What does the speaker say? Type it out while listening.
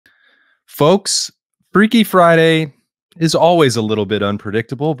Folks, Freaky Friday is always a little bit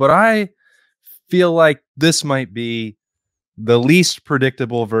unpredictable, but I feel like this might be the least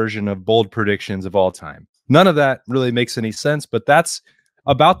predictable version of bold predictions of all time. None of that really makes any sense, but that's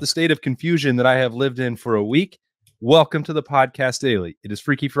about the state of confusion that I have lived in for a week. Welcome to the podcast daily. It is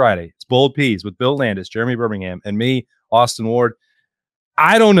Freaky Friday. It's Bold Peas with Bill Landis, Jeremy Birmingham, and me, Austin Ward.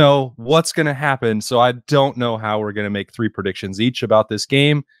 I don't know what's going to happen, so I don't know how we're going to make three predictions each about this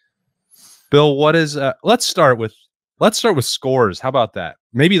game. Bill, what is let's start with scores. How about that?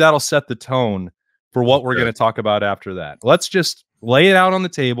 Maybe that'll set the tone for what we're going to talk about after that. Let's just lay it out on the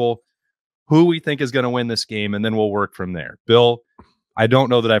table, who we think is going to win this game, and then we'll work from there. Bill, I don't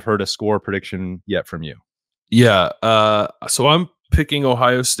know that I've heard a score prediction yet from you. Yeah, so I'm picking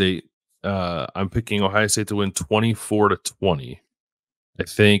Ohio State. I'm picking Ohio State to win 24-20. I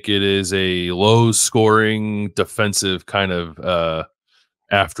think it is a low-scoring, defensive kind of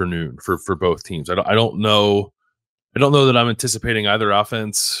afternoon for both teams. I don't know that I'm anticipating either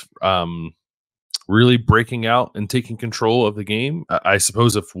offense really breaking out and taking control of the game. I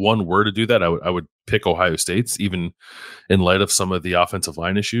suppose if one were to do that, I would pick Ohio State's, even in light of some of the offensive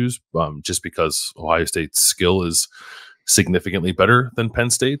line issues, just because Ohio State's skill is significantly better than Penn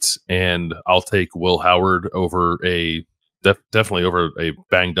State's. And I'll take Will Howard over definitely over a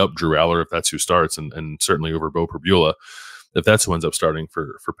banged up Drew Aller if that's who starts, and certainly over Bo Perbula if that's who ends up starting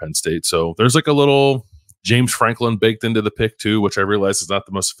for Penn State. So there's like a little James Franklin baked into the pick too, which I realize is not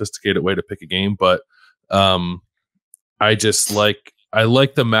the most sophisticated way to pick a game, but I like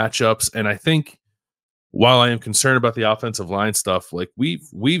the matchups. And I think while I am concerned about the offensive line stuff, like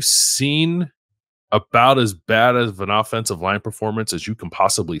we've seen about as bad of an offensive line performance as you can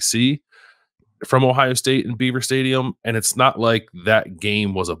possibly see from Ohio State and Beaver Stadium. And it's not like that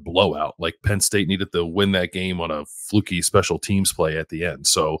game was a blowout. Like Penn State needed to win that game on a fluky special teams play at the end.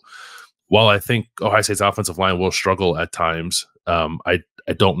 So while I think Ohio State's offensive line will struggle at times, I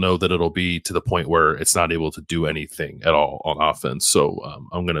don't know that it'll be to the point where it's not able to do anything at all on offense. So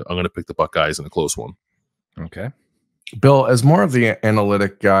I'm gonna pick the Buckeyes in a close one. Okay, Bill, as more of the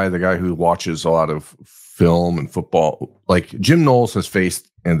analytic guy, the guy who watches a lot of film and football, like Jim Knowles has faced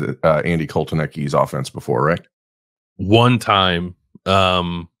Andy Koltonecki's offense before, right? One time,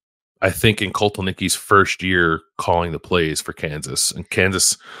 I think in Koltonecki's first year calling the plays for Kansas, and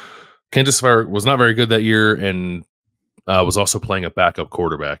Kansas was not very good that year, and was also playing a backup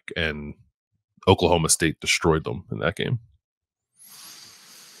quarterback, and Oklahoma State destroyed them in that game.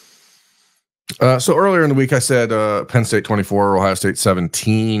 So earlier in the week, I said Penn State 24, Ohio State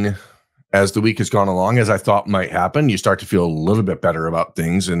 17. As the week has gone along, as I thought might happen, you start to feel a little bit better about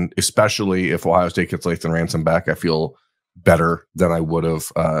things, and especially if Ohio State gets Lathan Ransom back, I feel better than I would have,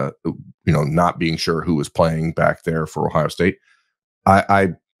 not being sure who was playing back there for Ohio State. I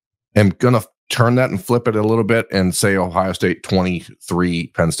am going to turn that and flip it a little bit and say Ohio State 23,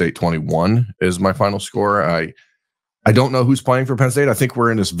 Penn State 21 is my final score. I don't know who's playing for Penn State. I think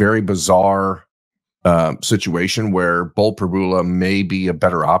we're in this very bizarre situation where Bo Perbula may be a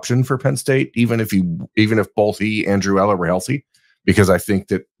better option for Penn State, even if both he and Drew Eller were healthy, because I think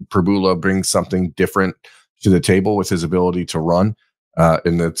that Perbula brings something different to the table with his ability to run.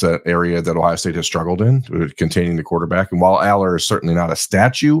 And it's an area that Ohio State has struggled in, containing the quarterback. And while Aller is certainly not a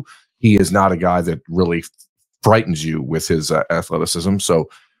statue, he is not a guy that really frightens you with his athleticism. So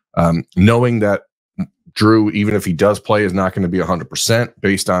knowing that Drew, even if he does play, is not going to be 100%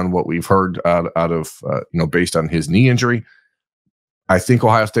 based on what we've heard out of based on his knee injury. I think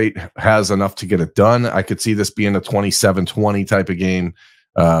Ohio State has enough to get it done. I could see this being a 27-20 type of game,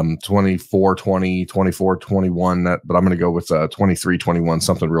 24-20, 24-21, but I'm going to go with 23-21,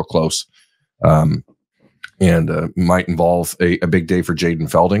 something real close. And might involve a big day for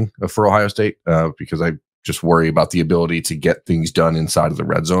Jaden Felding for Ohio State, because I just worry about the ability to get things done inside of the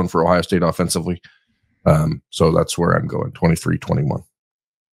red zone for Ohio State offensively. So that's where I'm going, 23-21.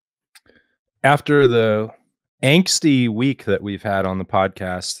 After the angsty week that we've had on the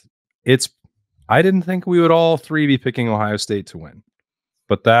podcast, I didn't think we would all three be picking Ohio State to win,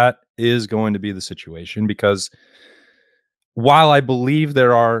 but that is going to be the situation, because while I believe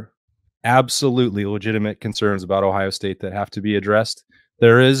there are absolutely legitimate concerns about Ohio State that have to be addressed,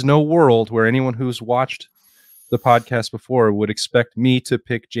 there is no world where anyone who's watched the podcast before would expect me to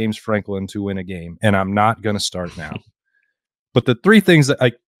pick James Franklin to win a game, and I'm not going to start now. But the three things that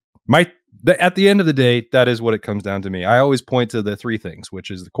at the end of the day, that is what it comes down to me. I always point to the three things, which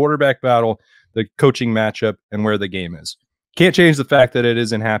is the quarterback battle, the coaching matchup, and where the game is. Can't change the fact that it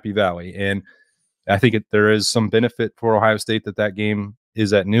is in Happy Valley, and I think there is some benefit for Ohio State that game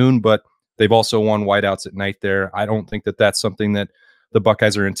is at noon, but they've also won whiteouts at night there. I don't think that that's something that the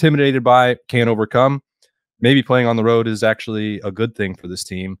Buckeyes are intimidated by, can't overcome. Maybe playing on the road is actually a good thing for this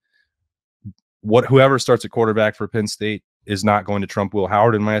team. Whoever starts at quarterback for Penn State is not going to trump Will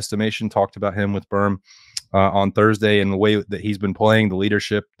Howard, in my estimation. Talked about him with Berm on Thursday, and the way that he's been playing, the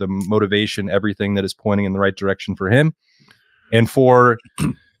leadership, the motivation, everything that is pointing in the right direction for him. And for,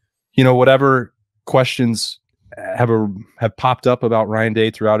 whatever questions have popped up about Ryan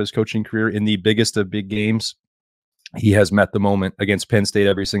Day throughout his coaching career, in the biggest of big games, he has met the moment against Penn State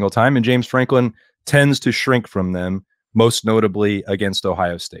every single time. And James Franklin tends to shrink from them, most notably against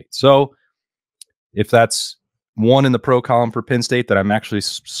Ohio State. So if that's one in the pro column for Penn State that I'm actually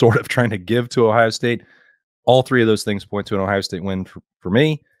sort of trying to give to Ohio State, all three of those things point to an Ohio State win for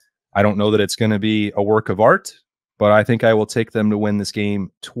me. I don't know that it's going to be a work of art, but I think I will take them to win this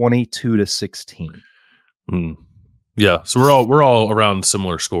game 22-16. Yeah, so we're all around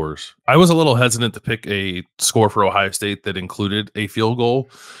similar scores. I was a little hesitant to pick a score for Ohio State that included a field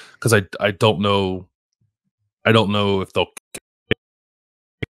goal because I don't know if they'll kick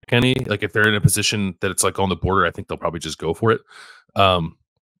any. Like if they're in a position that it's like on the border, I think they'll probably just go for it. And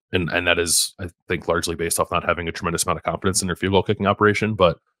that is, I think, largely based off not having a tremendous amount of confidence in their field goal kicking operation.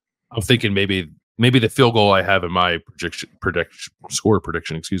 But I'm thinking maybe the field goal I have in my score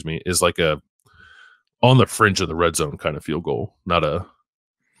prediction, is like a on the fringe of the red zone kind of field goal, not a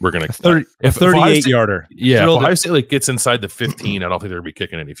we're gonna 38 yarder. Yeah, if Ohio State gets inside the 15, I don't think they're gonna be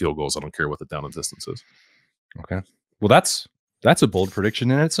kicking any field goals. I don't care what the down and distance is. Okay, well that's a bold prediction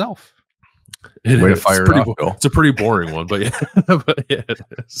in itself. It's a pretty boring one, but yeah, it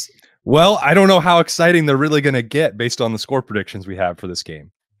is. Well, I don't know how exciting they're really going to get based on the score predictions we have for this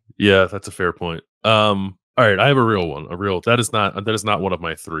game. Yeah, that's a fair point. All right, I have a real one. That is not one of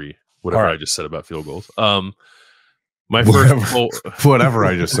my three. Whatever I just said about field goals. My whatever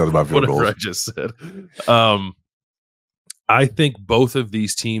I just said about field goals. Whatever I just said. I think both of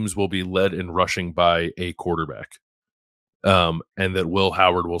these teams will be led in rushing by a quarterback. And that Will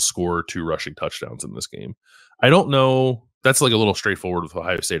Howard will score 2 rushing touchdowns in this game. I don't know. That's like a little straightforward with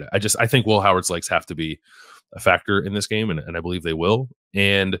Ohio State. I think Will Howard's legs have to be a factor in this game, and I believe they will.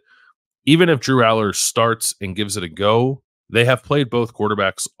 And even if Drew Aller starts and gives it a go, they have played both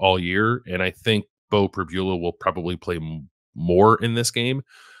quarterbacks all year, and I think Bo Pribula will probably play more in this game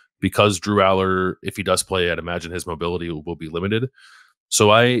because Drew Aller, if he does play, I'd imagine his mobility will be limited.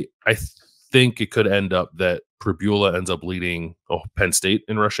 So I think it could end up that Pribula ends up leading Penn State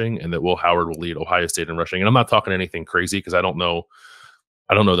in rushing, and that Will Howard will lead Ohio State in rushing. And I'm not talking anything crazy because I don't know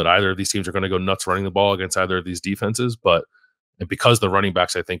that either of these teams are going to go nuts running the ball against either of these defenses. But because the running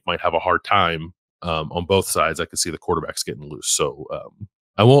backs, I think, might have a hard time on both sides, I could see the quarterbacks getting loose. So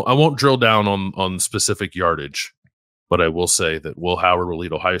I won't drill down on specific yardage, but I will say that Will Howard will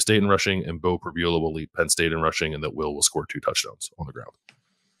lead Ohio State in rushing, and Bo Pribula will lead Penn State in rushing, and that Will score 2 touchdowns on the ground.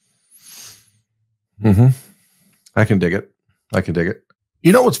 Mm-hmm. I can dig it.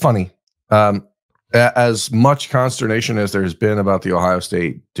 You know what's funny? As much consternation as there's been about the Ohio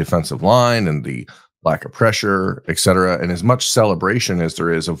State defensive line and the lack of pressure, et cetera, and as much celebration as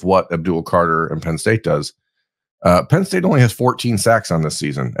there is of what Abdul Carter and Penn State does, Penn State only has 14 sacks on this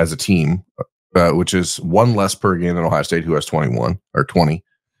season as a team, which is 1 less per game than Ohio State, who has 21 or 20.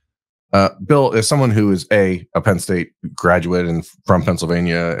 Bill, as someone who is a Penn State graduate and from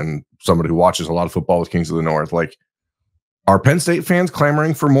Pennsylvania and somebody who watches a lot of football with Kings of the North, like, are Penn State fans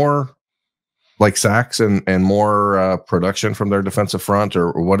clamoring for more like sacks and more production from their defensive front,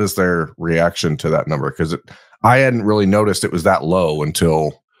 or what is their reaction to that number? Because I hadn't really noticed it was that low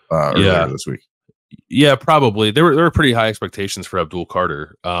until earlier this week. Yeah, probably. There were pretty high expectations for Abdul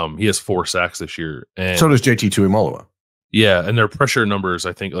Carter. He has 4 sacks this year, and so does JT Tuimoloau. Yeah, and their pressure numbers,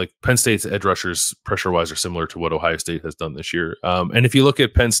 I think, like Penn State's edge rushers pressure-wise are similar to what Ohio State has done this year. And if you look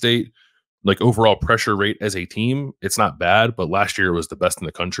at Penn State, like overall pressure rate as a team, it's not bad, but last year it was the best in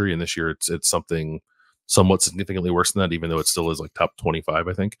the country, and this year it's something somewhat significantly worse than that, even though it still is like top 25,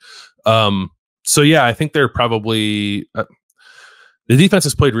 I think. So yeah, I think they're probably the defense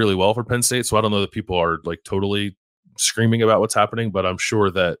has played really well for Penn State, so I don't know that people are like totally screaming about what's happening, but I'm sure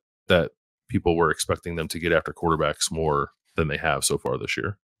that people were expecting them to get after quarterbacks more than they have so far this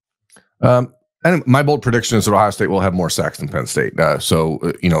year. And my bold prediction is that Ohio State will have more sacks than Penn State. So,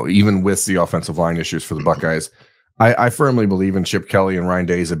 even with the offensive line issues for the Buckeyes, I firmly believe in Chip Kelly and Ryan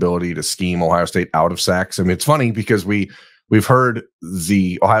Day's ability to scheme Ohio State out of sacks. I mean, it's funny because we've heard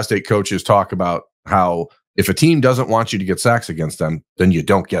the Ohio State coaches talk about how if a team doesn't want you to get sacks against them, then you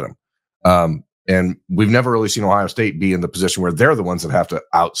don't get them. And we've never really seen Ohio State be in the position where they're the ones that have to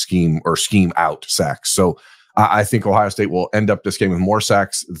out scheme or scheme out sacks. So I think Ohio State will end up this game with more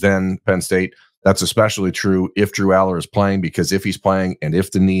sacks than Penn State. That's especially true if Drew Aller is playing, because if he's playing and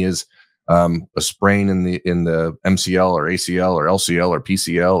if the knee is a sprain in the MCL or ACL or LCL or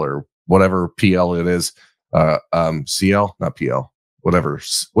PCL or whatever PL it is, CL, not PL, whatever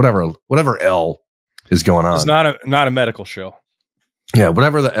L is going on. It's not a medical show. Yeah,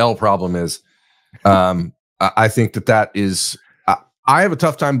 whatever the L problem is. I think that is. I have a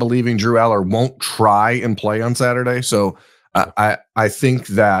tough time believing Drew Aller won't try and play on Saturday. So I think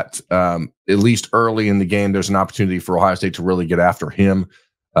that at least early in the game, there's an opportunity for Ohio State to really get after him.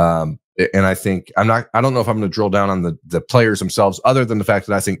 And I think I don't know if I'm going to drill down on the players themselves, other than the fact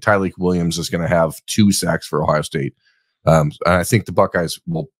that I think Tyreek Williams is going to have 2 sacks for Ohio State. And I think the Buckeyes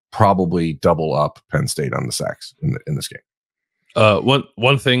will probably double up Penn State on the sacks in this game.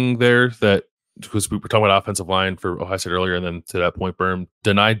 One thing there that, because we were talking about offensive line for Ohio State earlier, and then to that point, Berm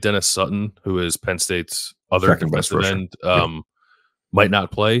denied Dennis Sutton, who is Penn State's other defensive end, might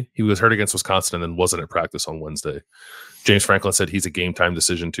not play. He was hurt against Wisconsin and then wasn't at practice on Wednesday. James Franklin said he's a game time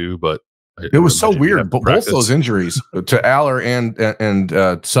decision too, but it was so weird. But both those injuries to Aller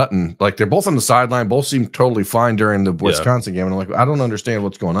and Sutton, like they're both on the sideline, both seemed totally fine during the Wisconsin game. And I'm like, I don't understand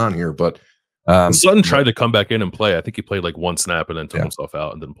what's going on here, but Sutton tried to come back in and play. I think he played like 1 snap and then took himself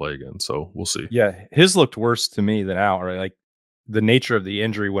out and didn't play again. So we'll see. Yeah, his looked worse to me than Aller. Like the nature of the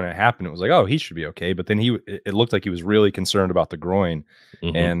injury when it happened, it was like, oh, he should be okay. But then it looked like he was really concerned about the groin,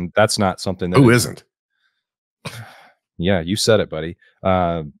 and that's not something that isn't. Yeah, you said it, buddy.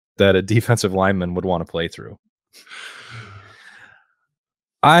 That a defensive lineman would want to play through.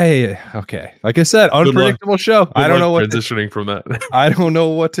 Okay. Like I said, unpredictable show. I don't know what transitioning from that. I don't know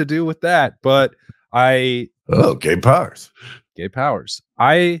what to do with that, but Gabe Powers.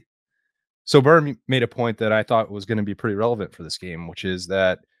 So Burn made a point that I thought was going to be pretty relevant for this game, which is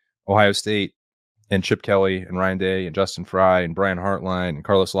that Ohio State and Chip Kelly and Ryan Day and Justin Fry and Brian Hartline and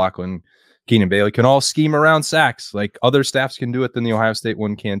Carlos Lachlan, Keenan Bailey can all scheme around sacks. Like other staffs can do it than the Ohio State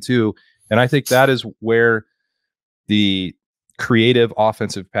one can too. And I think that is where the creative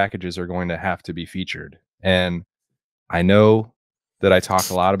offensive packages are going to have to be featured. And I know that I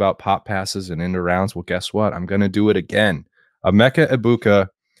talk a lot about pop passes and end arounds. Well, guess what? I'm going to do it again. Emeka Egbuka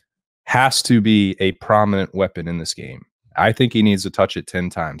has to be a prominent weapon in this game. I think he needs to touch it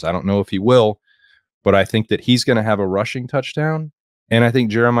 10 times. I don't know if he will, but I think that he's going to have a rushing touchdown. And I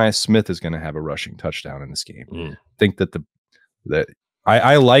think Jeremiah Smith is going to have a rushing touchdown in this game. I think that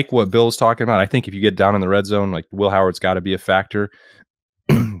I like what Bill's talking about. I think if you get down in the red zone, like Will Howard's got to be a factor.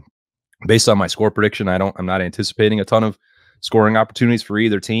 Based on my score prediction, I'm not anticipating a ton of scoring opportunities for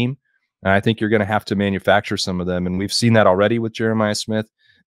either team. And I think you're going to have to manufacture some of them. And we've seen that already with Jeremiah Smith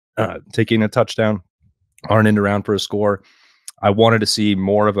taking a touchdown on an end around for a score. I wanted to see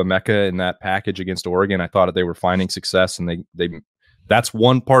more of Emeka in that package against Oregon. I thought that they were finding success, and that's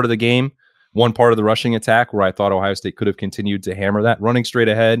one part of the game, one part of the rushing attack where I thought Ohio State could have continued to hammer that. Running straight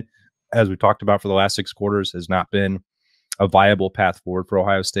ahead, as we talked about for the last 6 quarters, has not been a viable path forward for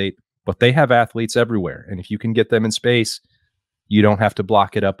Ohio State, but they have athletes everywhere. And if you can get them in space, you don't have to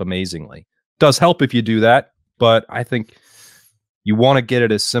block it up amazingly. Does help if you do that, but I think you want to get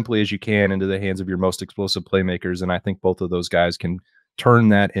it as simply as you can into the hands of your most explosive playmakers. And I think both of those guys can turn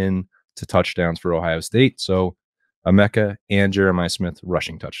that into touchdowns for Ohio State. So Emeka and Jeremiah Smith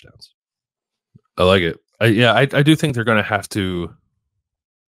rushing touchdowns. I like it. I do think they're going to have to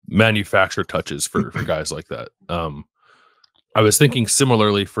manufacture touches for guys like that. I was thinking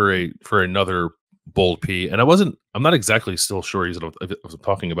similarly for another bold P, and I'm not exactly still sure if I was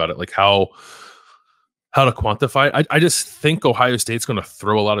talking about it, like how to quantify it. I just think Ohio State's going to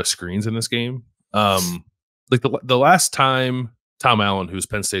throw a lot of screens in this game. Like the last time Tom Allen, who's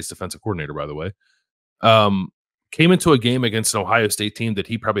Penn State's defensive coordinator, by the way, came into a game against an Ohio State team that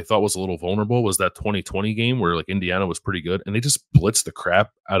he probably thought was a little vulnerable, was that 2020 game where like Indiana was pretty good, and they just blitzed the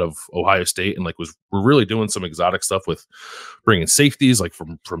crap out of Ohio State and we're really doing some exotic stuff with bringing safeties like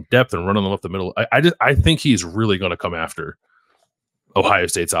from depth and running them up the middle. I think he's really going to come after Ohio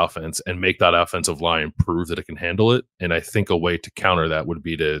State's offense and make that offensive line prove that it can handle it. And I think a way to counter that would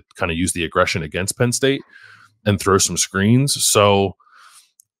be to kind of use the aggression against Penn State and throw some screens. So,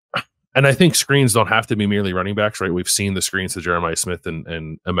 and I think screens don't have to be merely running backs, right? We've seen the screens to Jeremiah Smith and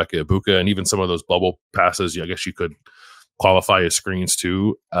Emeka Egbuka, and even some of those bubble passes, I guess you could qualify as screens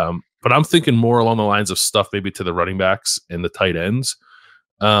too. But I'm thinking more along the lines of stuff maybe to the running backs and the tight ends.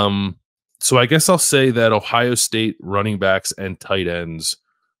 So I guess I'll say that Ohio State running backs and tight ends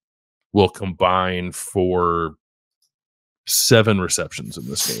will combine for 7 receptions in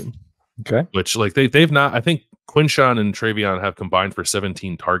this game. Okay. Which like they've not, I think Quinshawn and Travion have combined for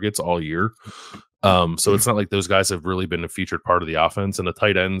 17 targets all year. So it's not like those guys have really been a featured part of the offense. And the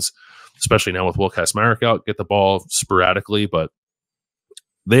tight ends, especially now with Will Kacmarek out, get the ball sporadically. But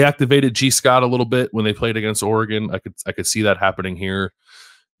they activated G. Scott a little bit when they played against Oregon. I could see that happening here.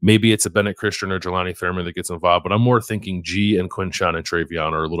 Maybe it's a Bennett Christian or Jelani Thurman that gets involved, but I'm more thinking G and Quinshon and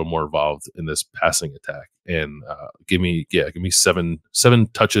Travion are a little more involved in this passing attack. And give me seven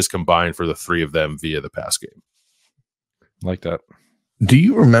touches combined for the three of them via the pass game. Like that. Do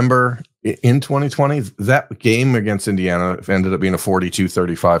you remember in 2020 that game against Indiana ended up being a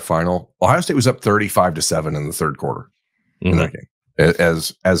 42-35 final? Ohio State was up 35-7 in the third quarter in that game.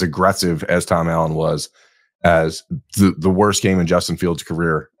 As aggressive as Tom Allen was, as the worst game in Justin Fields'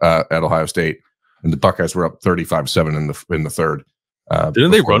 career at Ohio State, and the Buckeyes were up 35-7 in the third.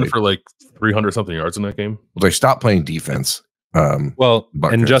 Didn't they run for like 300 something yards in that game? Well, they stopped playing defense. And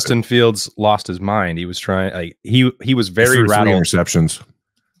Justin Fields lost his mind. He was trying. Like he was very rattled. Interceptions.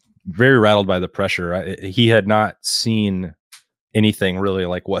 Very rattled by the pressure. He had not seen anything really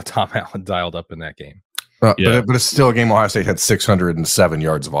like what Tom Allen dialed up in that game. But it's still a game. Ohio State had 607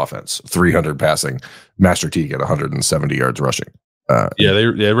 yards of offense, 300 passing. Master Teague had 170 yards rushing.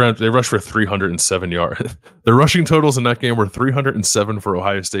 They rushed for 307 yards. The rushing totals in that game were 307 for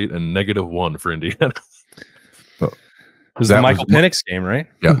Ohio State and -1 for Indiana. It was the Michael Penix game, right?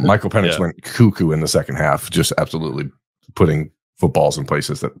 Yeah, Michael Penix went cuckoo in the second half, just absolutely putting footballs in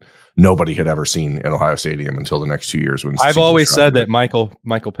places that nobody had ever seen in Ohio Stadium until the next 2 years. When I've always said that Michael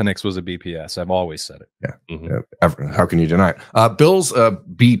Penix was a BPS. I've always said it. Yeah. Mm-hmm. How can you deny it? Bill's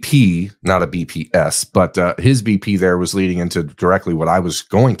BP, not a BPS, but his BP there was leading into directly what I was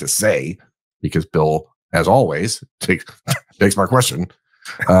going to say, because Bill, as always, takes my question.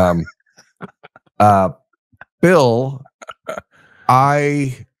 Bill,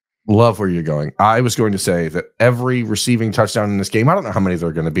 I love where you're going. I was going to say that every receiving touchdown in this game, I don't know how many there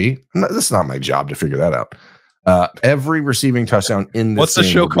are going to be. This is not my job to figure that out. Every receiving touchdown in this What's the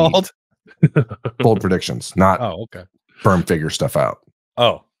show called? Bold predictions, not firm figure stuff out.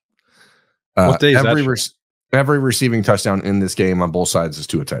 Oh. What day is every receiving touchdown in this game on both sides is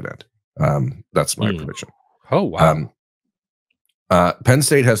to a tight end. That's my prediction. Oh, wow. Penn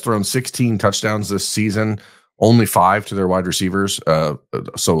State has thrown 16 touchdowns this season. Only 5 to their wide receivers,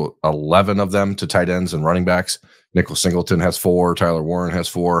 so 11 of them to tight ends and running backs. Nicholas Singleton has 4. Tyler Warren has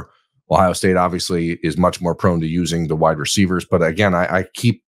 4. Ohio State obviously is much more prone to using the wide receivers, but again, I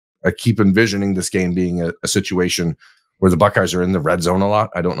keep envisioning this game being a situation where the Buckeyes are in the red zone a lot.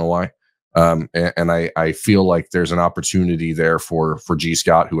 I don't know why, and I feel like there's an opportunity there for G.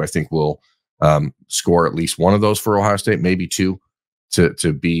 Scott, who I think will score at least one of those for Ohio State, maybe 2,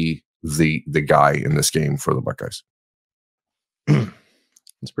 to be the guy in this game for the Buckeyes.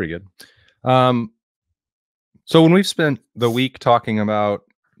 That's pretty good. So when we've spent the week talking about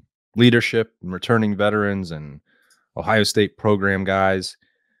leadership and returning veterans and Ohio State program guys,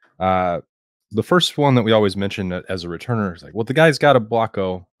 the first one that we always mention as a returner is like, well, the guy's got a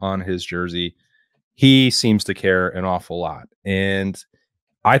Blocko on his jersey. He seems to care an awful lot. And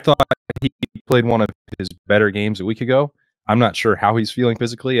I thought he played one of his better games a week ago. I'm not sure how he's feeling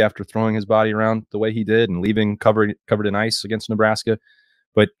physically after throwing his body around the way he did and leaving covered in ice against Nebraska.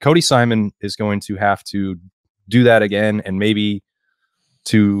 But Cody Simon is going to have to do that again, and maybe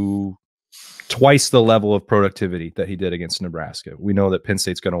to twice the level of productivity that he did against Nebraska. We know that Penn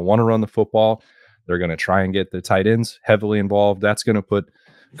State's going to want to run the football. They're going to try and get the tight ends heavily involved. That's going to put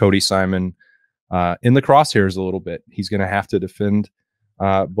Cody Simon in the crosshairs a little bit. He's going to have to defend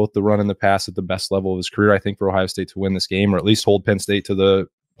both the run and the pass at the best level of his career, I think, for Ohio State to win this game, or at least hold Penn State to the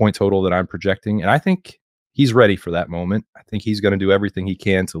point total that I'm projecting. And I think he's ready for that moment. I think he's going to do everything he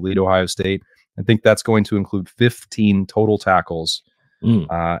can to lead Ohio State. I think that's going to include 15 total tackles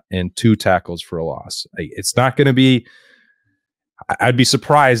and 2 tackles for a loss. It's not going to be – I'd be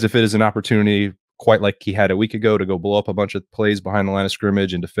surprised if it is an opportunity quite like he had a week ago to go blow up a bunch of plays behind the line of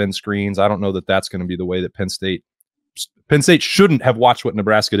scrimmage and defend screens. I don't know that that's going to be the way that Penn State shouldn't have watched what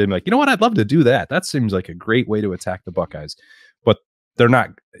Nebraska did and be like, you know what, I'd love to do that. That seems like a great way to attack the Buckeyes. But they're not,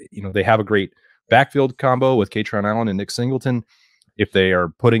 they have a great backfield combo with Katron Allen and Nick Singleton. If they are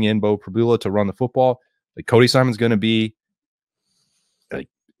putting in Bo Prabula to run the football, like Cody Simon's going to be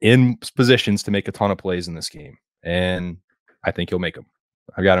in positions to make a ton of plays in this game. And I think he'll make them.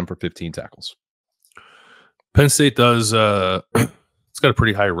 I've got him for 15 tackles. Penn State does, it's got a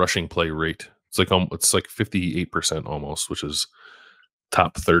pretty high rushing play rate. It's like 58% almost, which is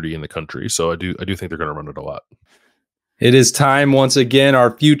top 30 in the country. So I do think they're going to run it a lot. It is time once again.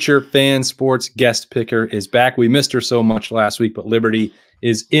 Our future fan sports guest picker is back. We missed her so much last week, but Liberty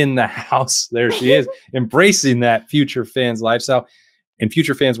is in the house. There she is, embracing that future fans lifestyle. and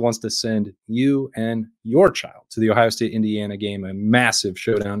Future Fans wants to send you and your child to the Ohio State-Indiana game, a massive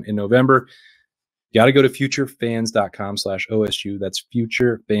showdown in November. You got to go to futurefans.com/OSU. That's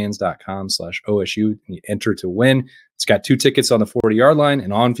futurefans.com/OSU. And you enter to win. It's got 2 tickets on the 40-yard line,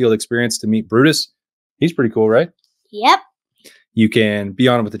 an on-field experience to meet Brutus. He's pretty cool, right? Yep. You can be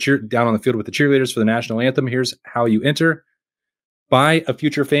on with down on the field with the cheerleaders for the national anthem. Here's how you enter. Buy a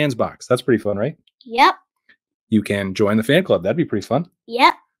Future Fans box. That's pretty fun, right? Yep. You can join the fan club. That'd be pretty fun.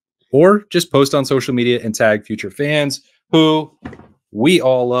 Yep. Or just post on social media and tag Future Fans, who we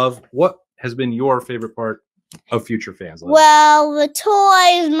all love. What has been your favorite part of Future Fans? Well, the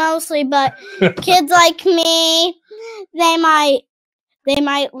toys mostly, but kids like me, they might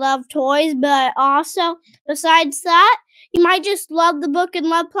love toys, but also besides that, you might just love the book and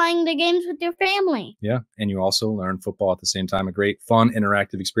love playing the games with your family. Yeah, and you also learn football at the same time. A great, fun,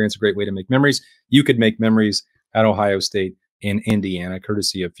 interactive experience, a great way to make memories. You could make memories at Ohio State in Indiana,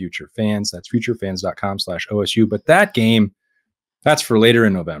 courtesy of Future Fans. That's futurefans.com/OSU. But that game, that's for later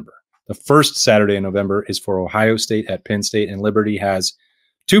in November. The first Saturday in November is for Ohio State at Penn State, and Liberty has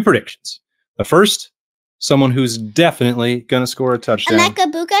 2 predictions. The first, someone who's definitely going to score a touchdown.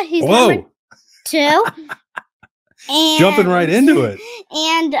 Emeka Buka, he's Whoa! number 2. And, Jumping right into it.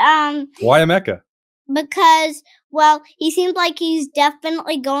 And Why Emeka? because, well, he seems like he's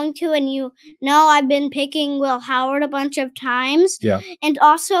definitely going to, and you know I've been picking Will Howard a bunch of times. Yeah. And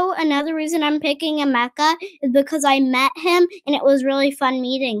also another reason I'm picking Emeka is because I met him, and it was really fun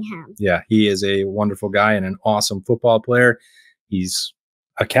meeting him. Yeah, he is a wonderful guy and an awesome football player. He's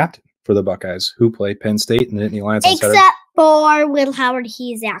a captain for the Buckeyes, who play Penn State and the Nittany Lions on Saturday. Except for Will Howard,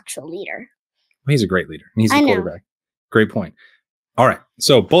 he's the actual leader. He's a great leader. He's the I know. quarterback. Great point. All right.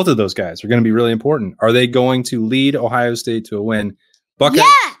 So both of those guys are going to be really important. Are they going to lead Ohio State to a win? Buckeyes?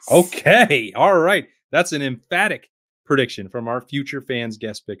 Yes! Okay. All right. That's an emphatic prediction from our Future Fans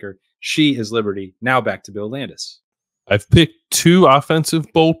guest picker. She is Liberty. Now back to Bill Landis. I've picked 2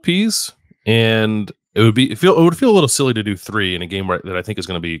 offensive bold Ps, and it would feel a little silly to do 3 in a game that I think is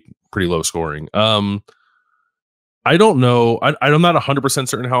going to be pretty low scoring. I don't know. I'm not 100%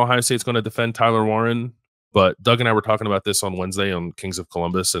 certain how Ohio State's going to defend Tyler Warren, but Doug and I were talking about this on Wednesday on Kings of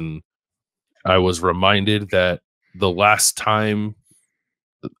Columbus, and I was reminded that the last time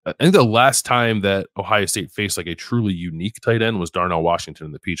that Ohio State faced like a truly unique tight end was Darnell Washington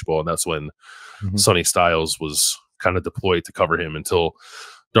in the Peach Bowl, and that's when Sonny Styles was kind of deployed to cover him until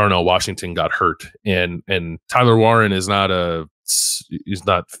Darnell Washington got hurt. And Tyler Warren is he's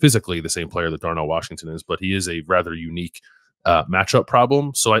not physically the same player that Darnell Washington is, but he is a rather unique matchup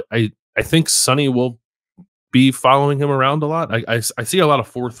problem. So I think Sonny will be following him around a lot. I see a lot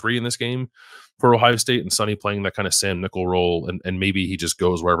of 4-3 in this game for Ohio State, and Sonny playing that kind of Sam Nickel role, and maybe he just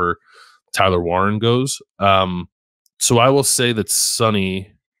goes wherever Tyler Warren goes. So I will say that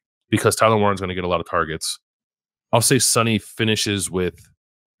Sonny, because Tyler Warren's going to get a lot of targets, I'll say Sonny finishes with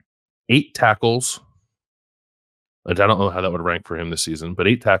 8 tackles. And I don't know how that would rank for him this season, but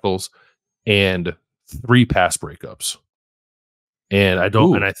 8 tackles and 3 pass breakups. And I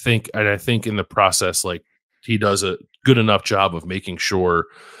think in the process, like, he does a good enough job of making sure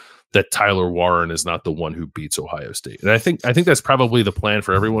that Tyler Warren is not the one who beats Ohio State. And I think that's probably the plan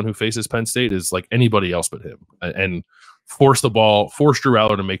for everyone who faces Penn State, is like anybody else but him, and force Drew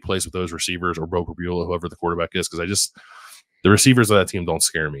Aller to make plays with those receivers, or Roper Buell, whoever the quarterback is. Because the receivers of that team don't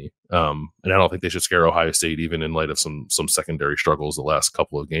scare me. And I don't think they should scare Ohio State, even in light of some secondary struggles the last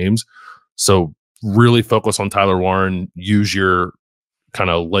couple of games. So really focus on Tyler Warren, use your kind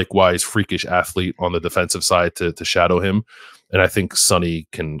of likewise freakish athlete on the defensive side to shadow him. And I think Sonny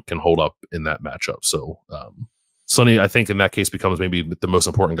can hold up in that matchup. So Sonny, I think in that case, becomes maybe the most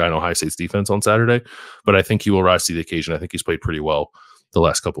important guy in Ohio State's defense on Saturday, but I think he will rise to the occasion. I think he's played pretty well the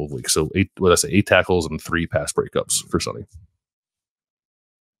last couple of weeks. So 8 tackles and 3 pass breakups for Sonny.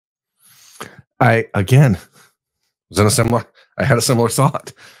 I had a similar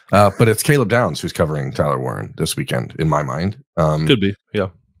thought, but it's Caleb Downs who's covering Tyler Warren this weekend in my mind. Could be, yeah.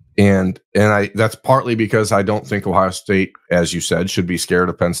 And that's partly because I don't think Ohio State, as you said, should be scared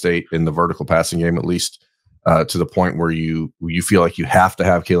of Penn State in the vertical passing game, at least to the point where you feel like you have to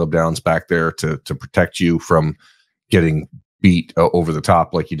have Caleb Downs back there to protect you from getting beat over the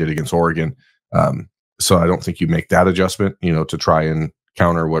top like you did against Oregon. So I don't think you make that adjustment, to try and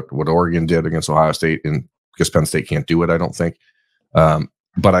counter what Oregon did against Ohio State, and because Penn State can't do it, I don't think.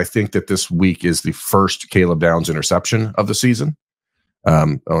 But I think that this week is the first Caleb Downs interception of the season.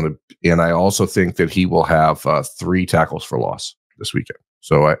 And I also think that he will have 3 tackles for loss this weekend.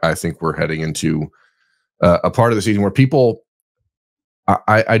 So I think we're heading into a part of the season where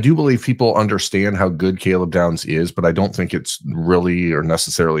I do believe people understand how good Caleb Downs is, but I don't think it's really or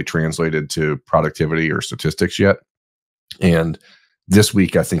necessarily translated to productivity or statistics yet. And this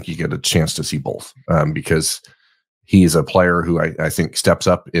week, I think you get a chance to see both because he's a player who I think steps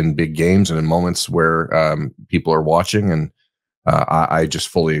up in big games and in moments where people are watching. And I just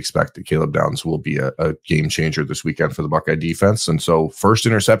fully expect that Caleb Downs will be a game changer this weekend for the Buckeye defense. And so first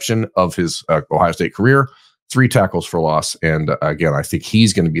interception of his Ohio State career, 3 tackles for loss. And again, I think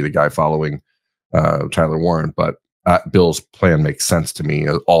he's going to be the guy following Tyler Warren. But Bill's plan makes sense to me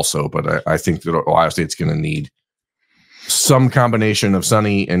also. But I think that Ohio State's going to need some combination of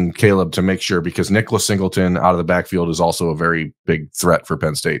Sonny and Caleb to make sure, because Nicholas Singleton out of the backfield is also a very big threat for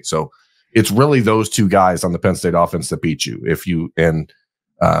Penn State. So it's really those 2 guys on the Penn State offense that beat you.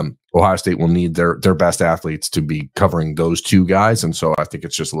 Ohio State will need their best athletes to be covering those 2 guys. And so I think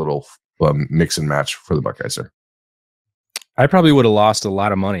it's just a little mix and match for the Buckeyes there. I probably would have lost a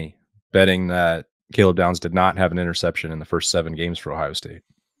lot of money betting that Caleb Downs did not have an interception in the first 7 games for Ohio State.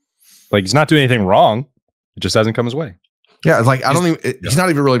 Like, he's not doing anything wrong. It just hasn't come his way. Yeah, it's like he's not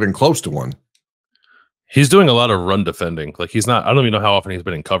even really been close to one. He's doing a lot of run defending. Like, he's not, I don't even know how often he's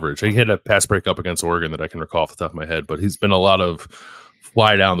been in coverage. He had a pass break up against Oregon that I can recall off the top of my head, but he's been a lot of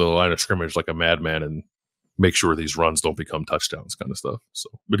fly down to the line of scrimmage like a madman and make sure these runs don't become touchdowns kind of stuff. So,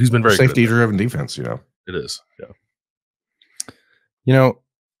 but he's been very safety driven defense, It is. Yeah.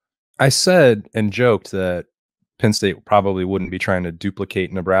 I said and joked that Penn State probably wouldn't be trying to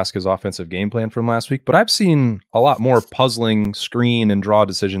duplicate Nebraska's offensive game plan from last week, but I've seen a lot more puzzling screen and draw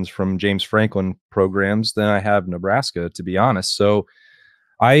decisions from James Franklin programs than I have Nebraska, to be honest. So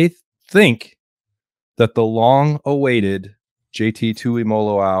I think that the long-awaited JT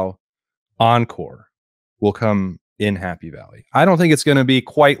Tuimoloau encore will come in Happy Valley. I don't think it's going to be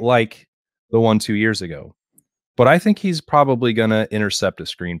quite like the one 2 years ago, but I think he's probably going to intercept a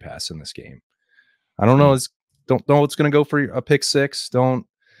screen pass in this game. I don't know. Don't know it's going to go for a pick 6. I'm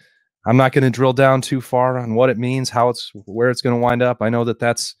not going to drill down too far on what it means, where it's going to wind up. I know that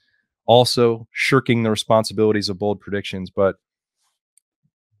that's also shirking the responsibilities of bold predictions, but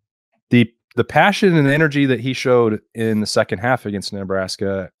the passion and energy that he showed in the second half against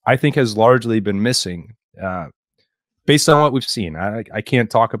Nebraska, I think has largely been missing based on what we've seen. I can't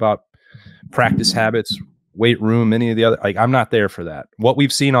talk about practice habits, weight room, any of the other, I'm not there for that. What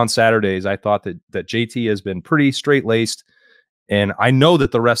we've seen on Saturdays, I thought that JT has been pretty straight-laced, and I know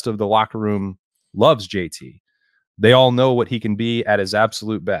that the rest of the locker room loves JT. They all know what he can be at his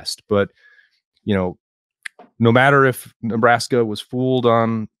absolute best, but no matter if Nebraska was fooled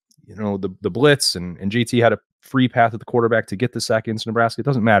on the blitz and JT had a free path at the quarterback to get the sack against Nebraska, it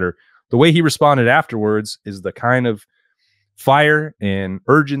doesn't matter. The way he responded afterwards is the kind of fire and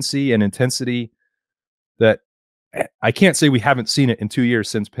urgency and intensity that I can't say we haven't seen it in 2 years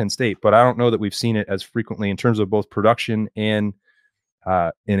since Penn State, but I don't know that we've seen it as frequently in terms of both production and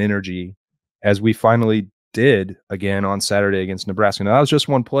energy as we finally did again on Saturday against Nebraska. Now, that was just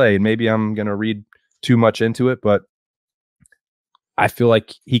one play, and maybe I'm going to read too much into it, but I feel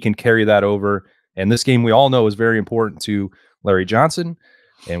like he can carry that over. And this game, we all know, is very important to Larry Johnson,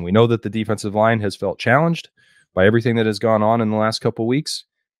 and we know that the defensive line has felt challenged by everything that has gone on in the last couple of weeks.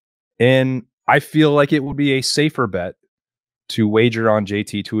 And I feel like it would be a safer bet to wager on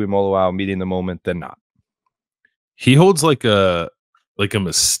JT Tuimoloau meeting the moment than not. He holds like a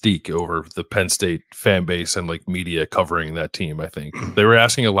mystique over the Penn State fan base and like media covering that team. I think they were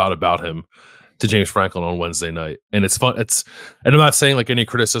asking a lot about him to James Franklin on Wednesday night, and it's fun. And I'm not saying like any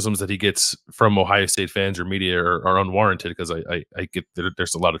criticisms that he gets from Ohio State fans or media are unwarranted, because I get that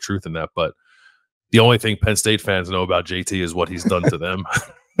there's a lot of truth in that, but the only thing Penn State fans know about JT is what he's done to them.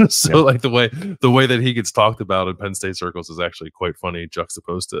 So like the way that he gets talked about in Penn State circles is actually quite funny,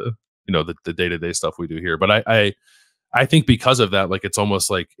 juxtaposed to the day-to-day stuff we do here. But I think because of that, like it's almost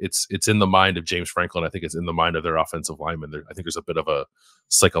like it's in the mind of James Franklin. I think it's in the mind of their offensive linemen. I think there's a bit of a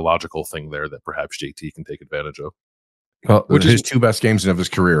psychological thing there that perhaps JT can take advantage of. Well, his 2 best games of his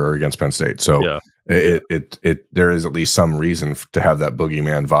career are against Penn State, so yeah. There is at least some reason to have that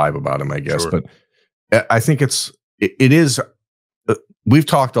boogeyman vibe about him, I guess. Sure. But I think it is. We've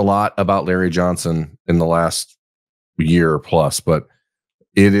talked a lot about Larry Johnson in the last year plus, but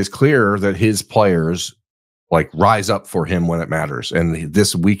it is clear that his players like rise up for him when it matters, and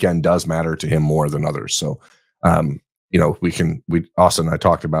this weekend does matter to him more than others. So, Austin and I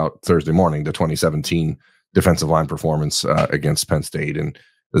talked about Thursday morning the 2017 defensive line performance against Penn State, and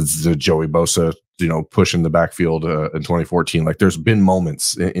the Joey Bosa, push in the backfield in 2014. Like, there's been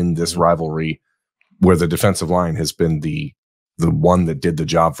moments in this rivalry where the defensive line has been the one that did the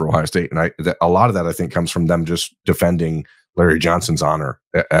job for Ohio State. And a lot of that, I think, comes from them just defending Larry Johnson's honor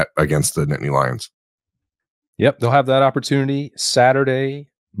against the Nittany Lions. Yep, they'll have that opportunity Saturday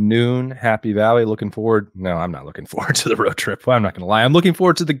noon, Happy Valley. Looking forward. No, I'm not looking forward to the road trip. Well, I'm not going to lie. I'm looking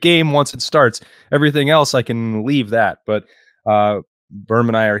forward to the game once it starts. Everything else, I can leave that. But Berm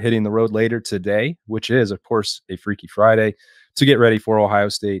and I are hitting the road later today, which is, of course, a Freaky Friday, to get ready for Ohio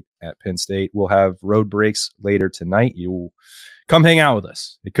State at Penn State. We'll have road breaks later tonight. You come hang out with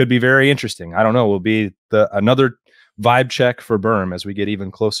us. It could be very interesting. I don't know. We'll be another vibe check for Berm as we get even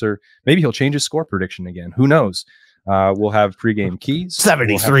closer. Maybe he'll change his score prediction again. Who knows? We'll have pregame keys.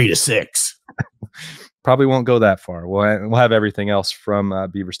 73-6. Probably won't go that far. We'll have everything else from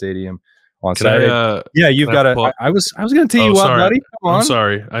Beaver Stadium on Saturday. Yeah, you've got to. I was going to tee you up, buddy. Come on. I'm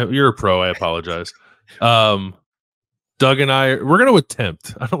sorry. You're a pro. I apologize. Doug and we're going to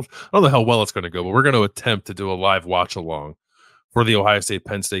attempt. I don't know how well it's going to go, but we're going to attempt to do a live watch along for the Ohio State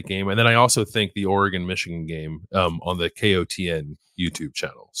Penn State game, and then I also think the Oregon Michigan game on the KOTN YouTube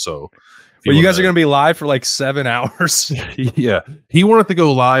channel. So, well, you guys are going to be live for like 7 hours. Yeah, he wanted to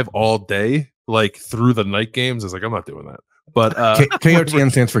go live all day, like through the night games. I was like, I'm not doing that. But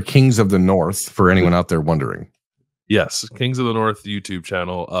KOTN stands for Kings of the North. For anyone out there wondering, yes, Kings of the North YouTube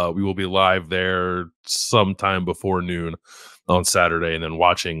channel. We will be live there sometime before noon on Saturday, and then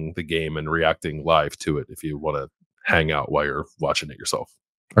watching the game and reacting live to it. If you want to hang out while you're watching it yourself.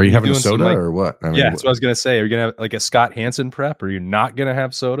 Are you having a soda or what? I mean, yeah, that's what I was going to say. Are you going to have like a Scott Hansen prep? Or are you not going to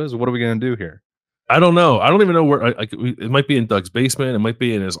have sodas? What are we going to do here? I don't know. I don't even know where. It might be in Doug's basement. It might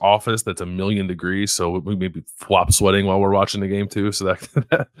be in his office that's 1,000,000 degrees. So we may be flop sweating while we're watching the game too. So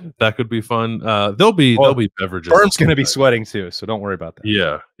that could be fun. There'll be beverages. Berm's going to be sweating too. So don't worry about that.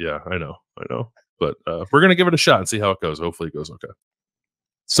 Yeah. I know. But we're going to give it a shot and see how it goes. Hopefully it goes okay.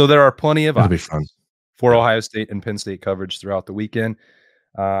 So there are plenty of That'll be fun for Ohio State and Penn State coverage throughout the weekend.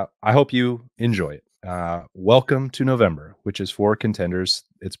 I hope you enjoy it. Welcome to November, which is for contenders.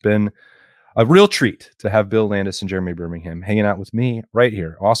 It's been a real treat to have Bill Landis and Jeremy Birmingham hanging out with me right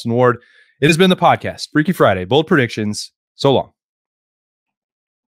here. Austin Ward, it has been the podcast, Freaky Friday, Bold Predictions. So long.